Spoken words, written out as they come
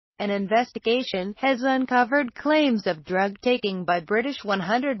An investigation has uncovered claims of drug-taking by British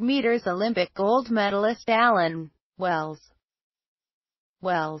 100 meters Olympic gold medalist Allan Wells,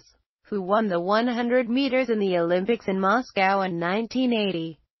 who won the 100 meters in the Olympics in Moscow in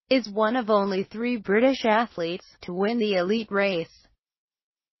 1980, is one of only 3 British athletes to win the elite race.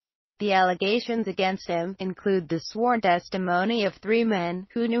 The allegations against him include the sworn testimony of 3 men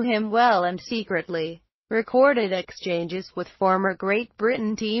who knew him well and secretly recorded exchanges with former Great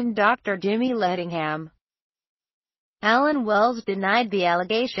Britain team Dr. Jimmy Lettingham. Allan Wells denied the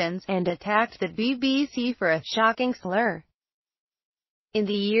allegations and attacked the BBC for a shocking slur. In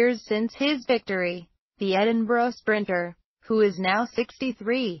the years since his victory, the Edinburgh sprinter, who is now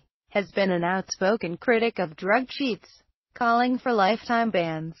 63, has been an outspoken critic of drug cheats, calling for lifetime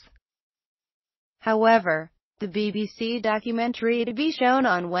bans. However, the BBC documentary to be shown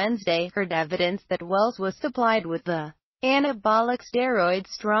on Wednesday heard evidence that Wells was supplied with the anabolic steroid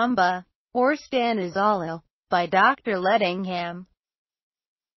Stromba, or stanozolol, by Dr. Lettingham.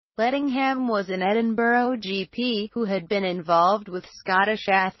 Lettingham was an Edinburgh GP who had been involved with Scottish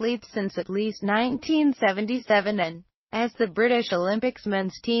athletes since at least 1977 and, as the British Olympics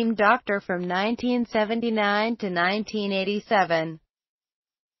men's team doctor from 1979 to 1987.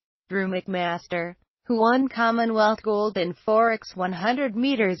 Drew McMaster, who won Commonwealth gold in 4x100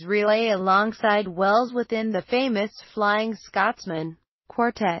 meters relay alongside Wells within the famous Flying Scotsman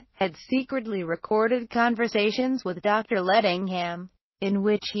quartet, had secretly recorded conversations with Dr. Lettingham, in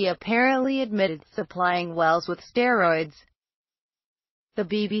which he apparently admitted supplying Wells with steroids. The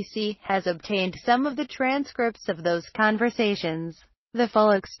BBC has obtained some of the transcripts of those conversations, the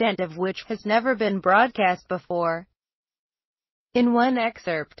full extent of which has never been broadcast before. In one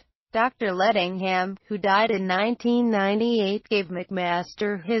excerpt, Dr. Lettingham, who died in 1998, gave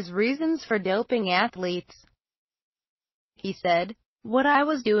McMaster his reasons for doping athletes. He said, "What I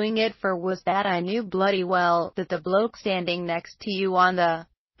was doing it for was that I knew bloody well that the bloke standing next to you on the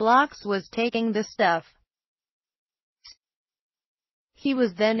blocks was taking the stuff." He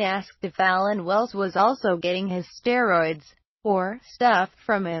was then asked if Allan Wells was also getting his steroids, or stuff,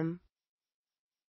 from him.